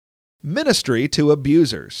Ministry to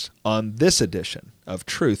abusers on this edition of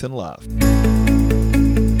Truth and Love.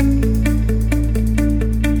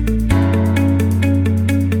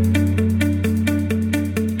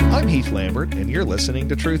 I'm Heath Lambert, and you're listening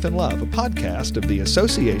to Truth and Love, a podcast of the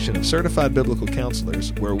Association of Certified Biblical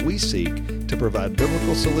Counselors, where we seek to provide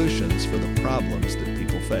biblical solutions for the problems that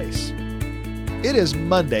people face. It is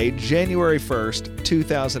Monday, January 1st,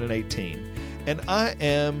 2018. And I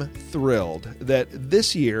am thrilled that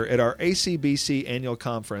this year at our ACBC annual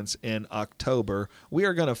conference in October, we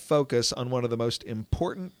are going to focus on one of the most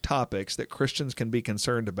important topics that Christians can be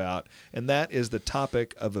concerned about, and that is the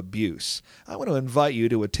topic of abuse. I want to invite you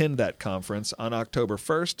to attend that conference on October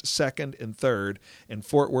 1st, 2nd, and 3rd in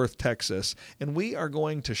Fort Worth, Texas, and we are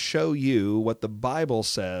going to show you what the Bible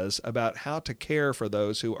says about how to care for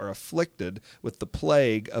those who are afflicted with the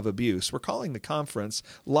plague of abuse. We're calling the conference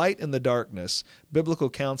Light in the Darkness, Biblical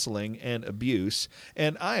Counseling and Abuse,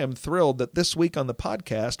 and I am thrilled that this week on the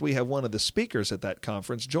podcast we have one of the speakers at that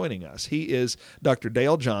conference joining us. He is Dr.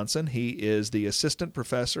 Dale Johnson. He is the Assistant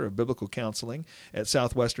Professor of Biblical Counseling at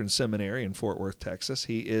Southwestern Seminary in Fort Worth, Texas.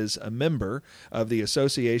 He is a member of the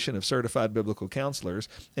Association of Certified Biblical Counselors,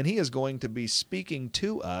 and he is going to be speaking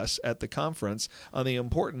to us at the conference on the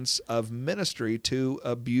importance of ministry to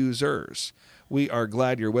abusers. We are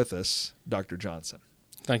glad you're with us, Dr. Johnson.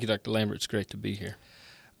 Thank you, Dr. Lambert. It's great to be here.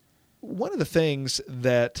 One of the things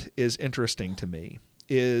that is interesting to me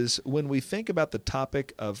is when we think about the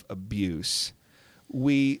topic of abuse,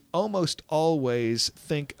 we almost always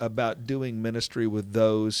think about doing ministry with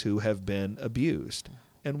those who have been abused.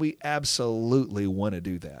 And we absolutely want to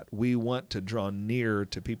do that. We want to draw near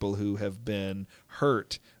to people who have been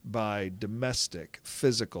hurt by domestic,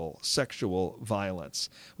 physical, sexual violence.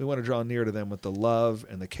 We want to draw near to them with the love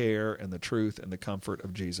and the care and the truth and the comfort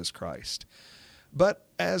of Jesus Christ. But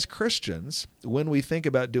as Christians, when we think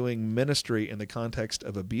about doing ministry in the context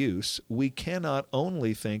of abuse, we cannot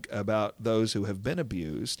only think about those who have been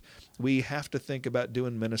abused. We have to think about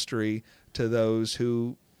doing ministry to those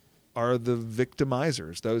who are the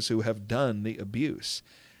victimizers, those who have done the abuse.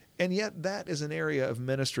 And yet that is an area of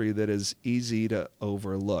ministry that is easy to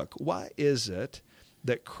overlook. Why is it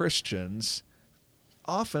that Christians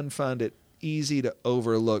often find it easy to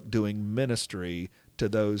overlook doing ministry to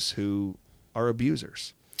those who are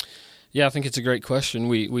abusers? Yeah, I think it's a great question.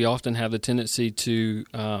 We often have the tendency to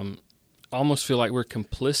almost feel like we're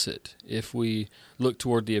complicit if we look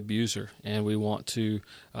toward the abuser and we want to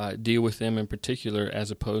deal with them in particular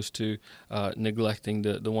as opposed to neglecting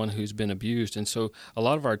the one who's been abused. And so a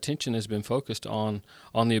lot of our attention has been focused on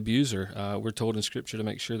the abuser. We're told in Scripture to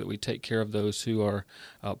make sure that we take care of those who are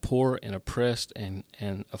poor and oppressed and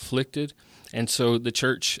afflicted. And so the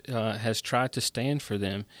church has tried to stand for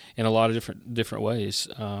them in a lot of different ways.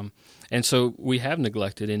 And so we have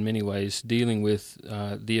neglected in many ways dealing with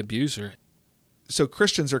the abuser. So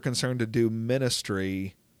Christians are concerned to do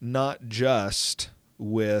ministry not just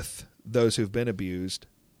with those who've been abused,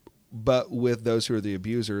 but with those who are the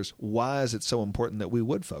abusers. Why is it so important that we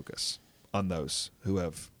would focus on those who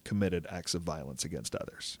have committed acts of violence against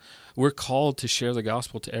others? We're called to share the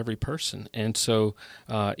gospel to every person. And so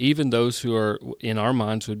even those who are, in our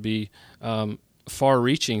minds, would be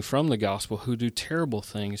far-reaching from the gospel, who do terrible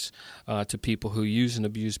things to people, who use and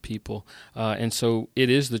abuse people. And so it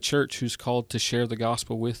is the church who's called to share the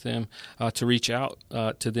gospel with them, to reach out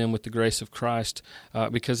to them with the grace of Christ,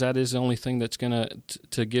 because that is the only thing that's going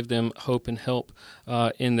to give them hope and help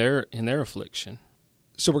in their affliction.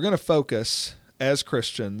 So we're going to focus, as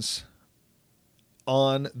Christians,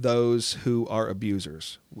 on those who are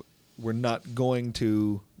abusers. We're not going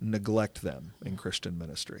to neglect them in Christian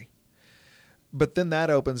ministry. But then that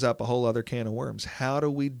opens up a whole other can of worms. How do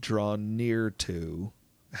we draw near to,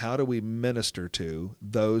 how do we minister to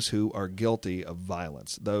those who are guilty of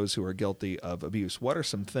violence, those who are guilty of abuse? What are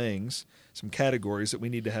some things, some categories that we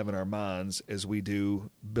need to have in our minds as we do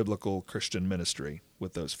biblical Christian ministry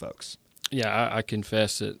with those folks? Yeah, I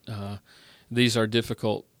confess that these are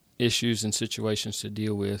difficult issues and situations to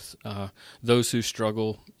deal with. Those who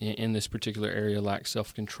struggle in this particular area lack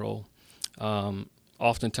self-control.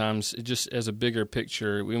 Oftentimes, just as a bigger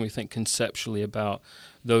picture, when we think conceptually about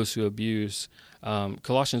those who abuse,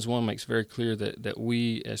 Colossians 1 makes very clear that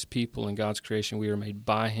we as people in God's creation, we are made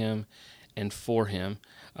by Him and for Him.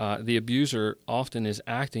 The abuser often is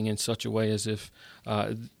acting in such a way as if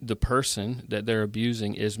the person that they're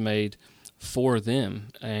abusing is made for them,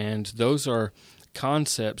 and those are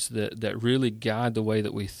concepts that really guide the way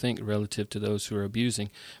that we think relative to those who are abusing,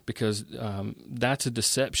 because that's a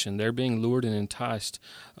deception. They're being lured and enticed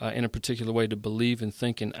in a particular way to believe and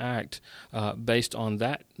think and act based on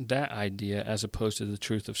that idea, as opposed to the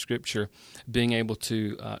truth of Scripture, being able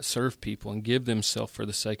to serve people and give themselves for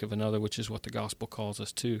the sake of another, which is what the gospel calls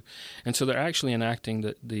us to. And so they're actually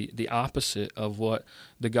enacting the opposite of what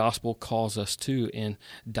the gospel calls us to in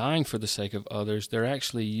dying for the sake of others. They're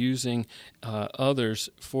actually using others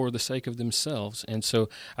for the sake of themselves. And so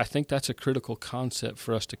I think that's a critical concept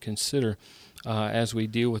for us to consider as we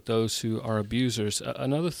deal with those who are abusers.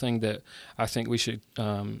 Another thing that I think we should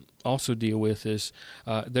also deal with is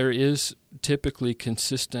there is typically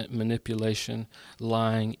consistent manipulation,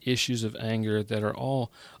 lying, issues of anger that are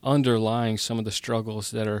all underlying some of the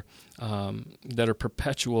struggles that are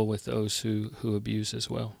perpetual with those who abuse as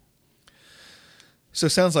well. So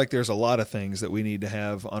it sounds like there's a lot of things that we need to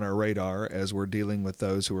have on our radar as we're dealing with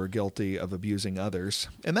those who are guilty of abusing others.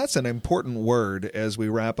 And that's an important word as we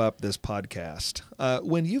wrap up this podcast.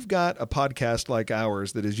 When you've got a podcast like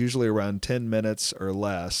ours that is usually around 10 minutes or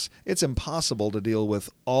less, it's impossible to deal with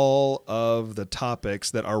all of the topics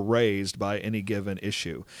that are raised by any given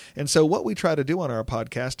issue. And so what we try to do on our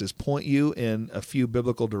podcast is point you in a few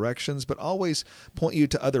biblical directions, but always point you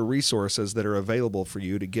to other resources that are available for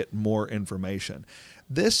you to get more information.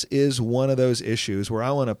 This is one of those issues where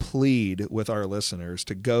I want to plead with our listeners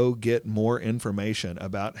to go get more information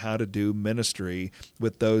about how to do ministry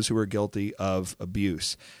with those who are guilty of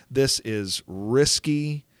abuse. This is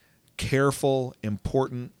risky, careful,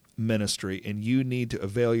 important ministry, and you need to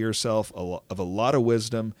avail yourself of a lot of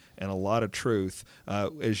wisdom and a lot of truth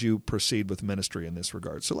as you proceed with ministry in this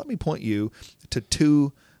regard. So let me point you to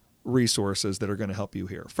two resources that are going to help you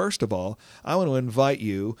here. First of all, I want to invite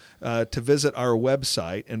you to visit our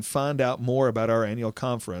website and find out more about our annual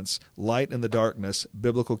conference, Light in the Darkness,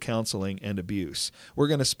 Biblical Counseling and Abuse. We're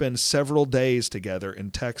going to spend several days together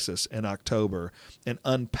in Texas in October and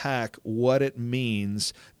unpack what it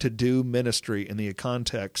means to do ministry in the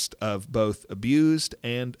context of both abused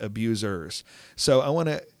and abusers. So I want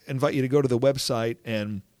to invite you to go to the website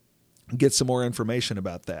and get some more information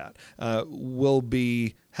about that. We'll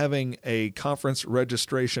be having a conference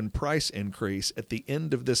registration price increase at the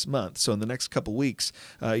end of this month. So in the next couple weeks,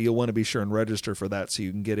 you'll want to be sure and register for that so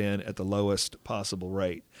you can get in at the lowest possible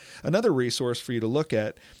rate. Another resource for you to look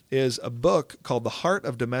at is a book called The Heart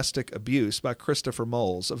of Domestic Abuse by Christopher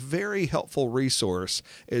Moles, a very helpful resource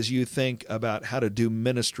as you think about how to do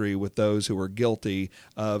ministry with those who are guilty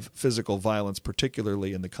of physical violence,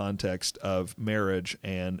 particularly in the context of marriage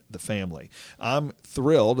and the family. I'm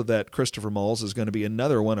thrilled that Christopher Moles is going to be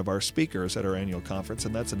another one of our speakers at our annual conference,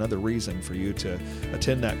 and that's another reason for you to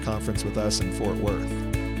attend that conference with us in Fort Worth.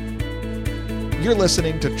 You're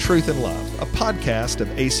listening to Truth and Love, a podcast of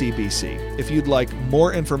ACBC. If you'd like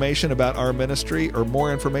more information about our ministry or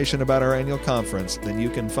more information about our annual conference, then you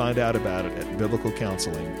can find out about it at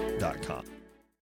biblicalcounseling.com.